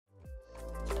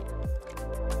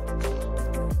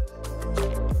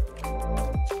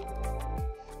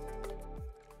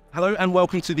Hello and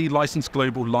welcome to the License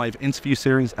Global live interview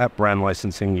series at Brand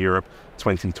Licensing Europe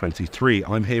 2023.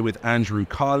 I'm here with Andrew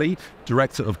Carley,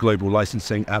 Director of Global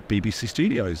Licensing at BBC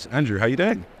Studios. Andrew, how are you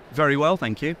doing? Very well,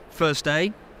 thank you. First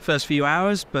day, first few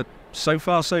hours, but so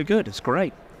far so good. It's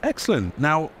great. Excellent.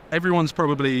 Now, everyone's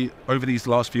probably over these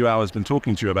last few hours been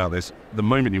talking to you about this the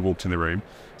moment you walked in the room.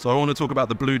 So I want to talk about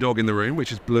the blue dog in the room,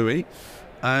 which is Bluey.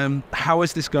 How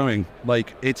is this going?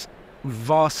 Like, it's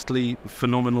vastly,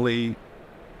 phenomenally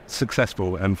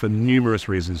successful, and for numerous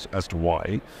reasons as to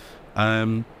why.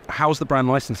 How's the brand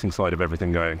licensing side of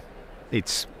everything going?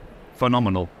 It's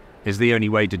phenomenal is the only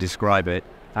way to describe it.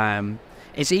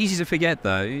 It's easy to forget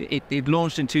though, it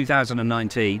launched in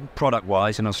 2019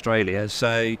 product-wise in Australia,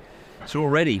 so it's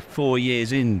already 4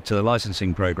 years into the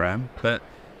licensing program, but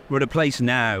we're at a place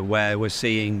now where we're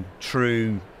seeing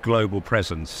true global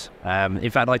presence. In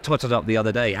fact, I totted up the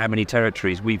other day how many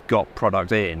territories we've got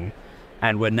product in,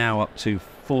 and we're now up to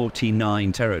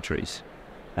 49 territories.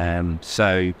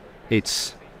 So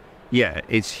it's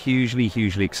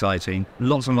hugely exciting.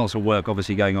 Lots and lots of work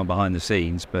obviously going on behind the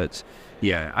scenes, but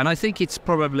yeah, and I think it's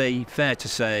probably fair to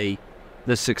say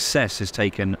the success has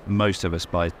taken most of us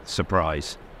by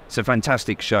surprise. It's a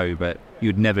fantastic show, but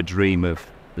you'd never dream of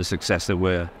the success that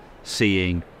we're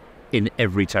seeing in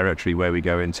every territory where we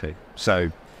go into.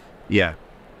 So yeah,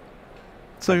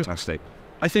 fantastic.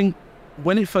 I think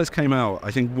when it first came out,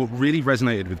 I think what really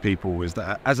resonated with people was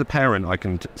that as a parent, I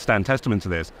can stand testament to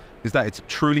this, is that it's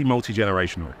truly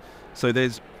multi-generational. So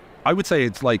I would say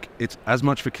it's as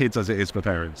much for kids as it is for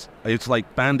parents. It's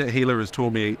like Bandit Healer has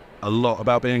taught me a lot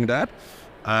about being a dad.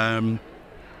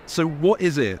 So what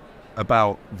is it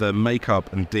about the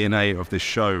makeup and DNA of this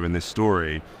show and this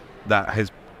story that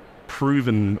has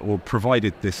proven or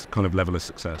provided this kind of level of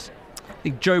success? I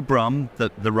think Joe Brumm,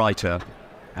 the writer,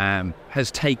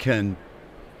 has taken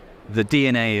the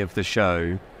DNA of the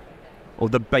show, or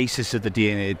the basis of the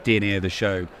DNA of the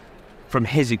show, from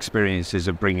his experiences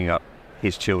of bringing up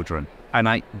his children.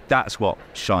 And that's what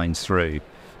shines through.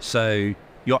 So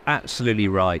you're absolutely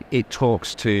right. It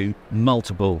talks to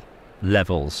multiple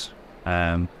levels.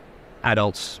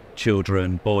 Adults,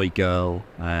 children, boy, girl,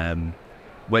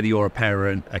 whether you're a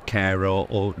parent, a carer,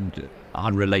 or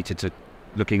unrelated to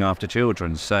looking after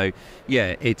children. So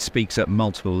yeah, it speaks at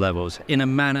multiple levels in a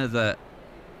manner that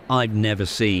I've never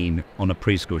seen on a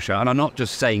preschool show. And I'm not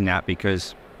just saying that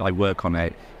because I work on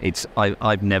it.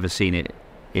 I've never seen it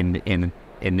in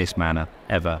this manner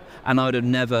ever. And I would have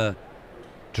never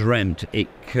dreamt it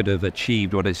could have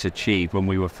achieved what it's achieved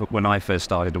when I first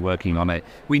started working on it.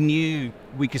 We knew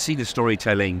we could see the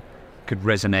storytelling could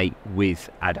resonate with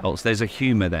adults. There's a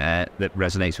humor there that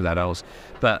resonates with adults,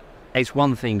 but it's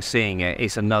one thing seeing it,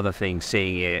 it's another thing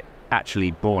seeing it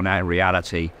actually borne out in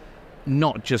reality,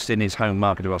 not just in his home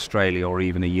market of Australia or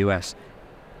even the US,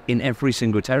 in every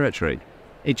single territory.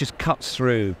 It just cuts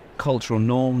through cultural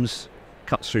norms,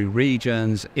 cuts through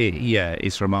regions.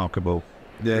 It's remarkable.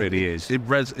 Yeah, it really is. It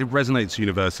resonates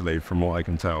universally from what I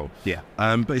can tell. Yeah.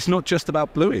 But it's not just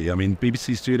about Bluey. I mean,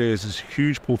 BBC Studios has a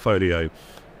huge portfolio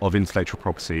of intellectual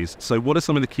properties. So what are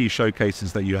some of the key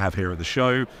showcases that you have here at the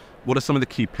show? What are some of the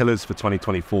key pillars for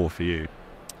 2024 for you?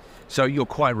 So you're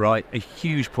quite right, a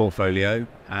huge portfolio.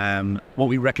 What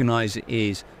we recognise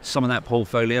is some of that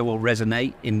portfolio will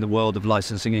resonate in the world of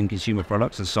licensing and consumer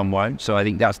products, and some won't. So I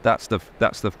think that's the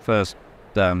first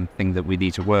thing that we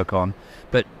need to work on.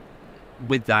 But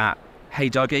with that, Hey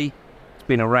Duggee, it's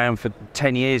been around for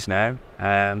 10 years now.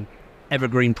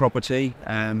 Evergreen property,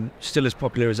 still as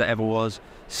popular as it ever was.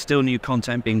 Still new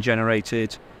content being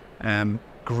generated.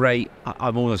 Great,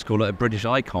 I've almost called it a British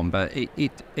icon, but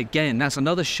it again, that's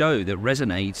another show that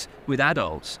resonates with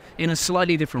adults in a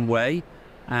slightly different way.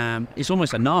 It's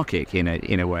almost anarchic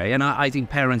in a way, and I think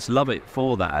parents love it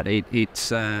for that.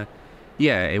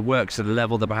 It works at a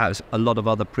level that perhaps a lot of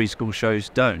other preschool shows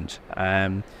don't.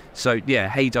 So yeah,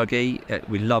 Hey Duggee,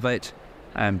 we love it.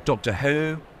 Doctor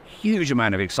Who, huge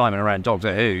amount of excitement around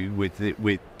Doctor Who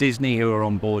with Disney, who are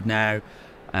on board now.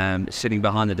 Sitting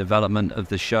behind the development of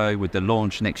the show with the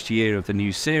launch next year of the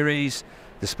new series,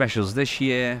 the specials this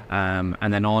year,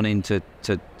 and then on into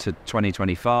to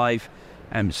 2025.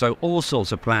 So all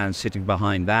sorts of plans sitting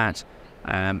behind that.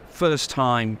 First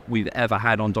time we've ever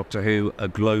had on Doctor Who a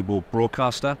global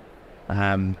broadcaster,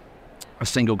 a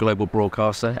single global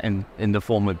broadcaster in the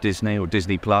form of Disney or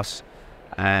Disney Plus.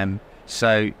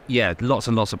 So yeah, lots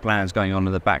and lots of plans going on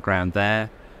in the background there.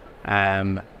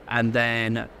 And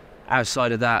then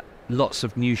outside of that, lots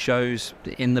of new shows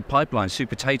in the pipeline.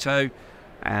 Super Tato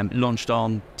launched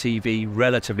on TV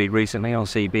relatively recently on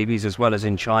CBeebies as well as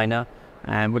in China.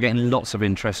 and we're getting lots of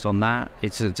interest on that.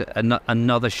 It's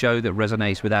another show that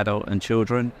resonates with adult and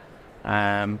children.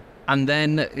 And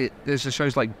then there's the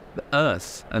shows like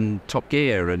Earth and Top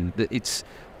Gear, and it's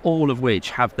all of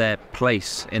which have their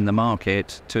place in the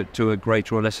market to a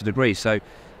greater or lesser degree. So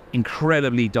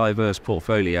incredibly diverse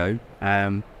portfolio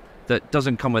that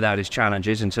doesn't come without its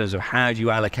challenges in terms of how do you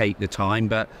allocate the time,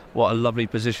 but what a lovely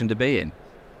position to be in.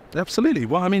 Absolutely.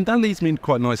 Well, I mean, that leads me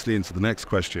quite nicely into the next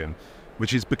question,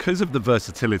 which is because of the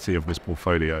versatility of this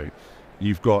portfolio,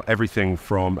 you've got everything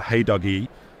from Hey Duggee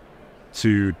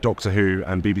to Doctor Who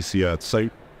and BBC Earth. So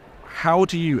how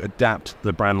do you adapt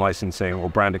the brand licensing or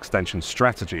brand extension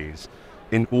strategies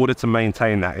in order to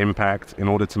maintain that impact, in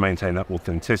order to maintain that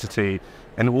authenticity,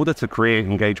 in order to create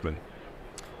engagement?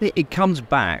 It comes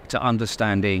back to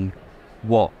understanding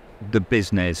what the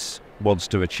business wants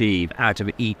to achieve out of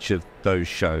each of those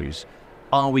shows.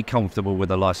 Are we comfortable with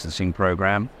the licensing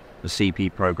program, the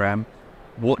CP program?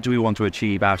 What do we want to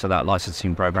achieve out of that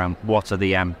licensing program? What are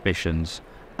the ambitions?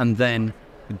 And then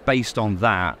based on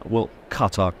that, we'll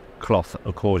cut our cloth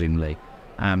accordingly.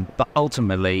 But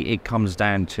ultimately, it comes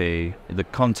down to the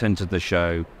content of the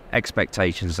show,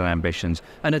 expectations and ambitions.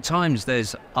 And at times,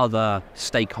 there's other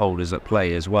stakeholders at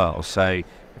play as well. So you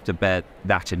have to bear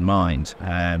that in mind.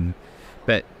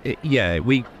 But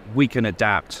we can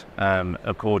adapt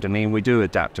accordingly, and we do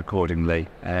adapt accordingly.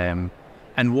 And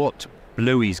what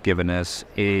Bluey's given us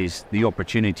is the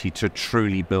opportunity to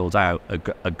truly build out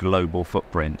a global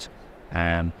footprint.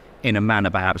 In a manner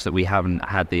perhaps that we haven't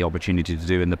had the opportunity to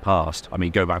do in the past. I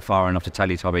mean, go back far enough to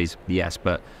Teletubbies, yes,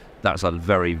 but that's a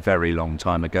very, very long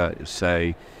time ago.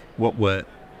 So what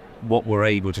we're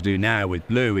able to do now with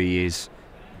Bluey is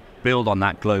build on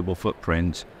that global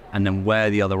footprint, and then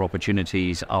where the other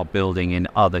opportunities are building in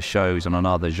other shows and on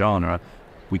other genre,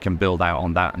 we can build out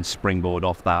on that and springboard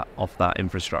off that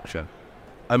infrastructure.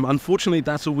 Unfortunately,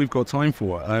 that's all we've got time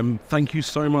for. Thank you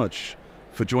so much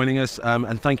for joining us,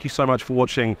 and thank you so much for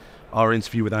watching our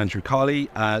interview with Andrew Carley.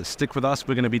 Stick with us.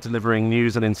 We're going to be delivering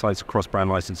news and insights across brand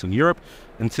licensing in Europe.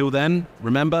 Until then,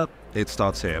 remember, it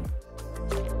starts here.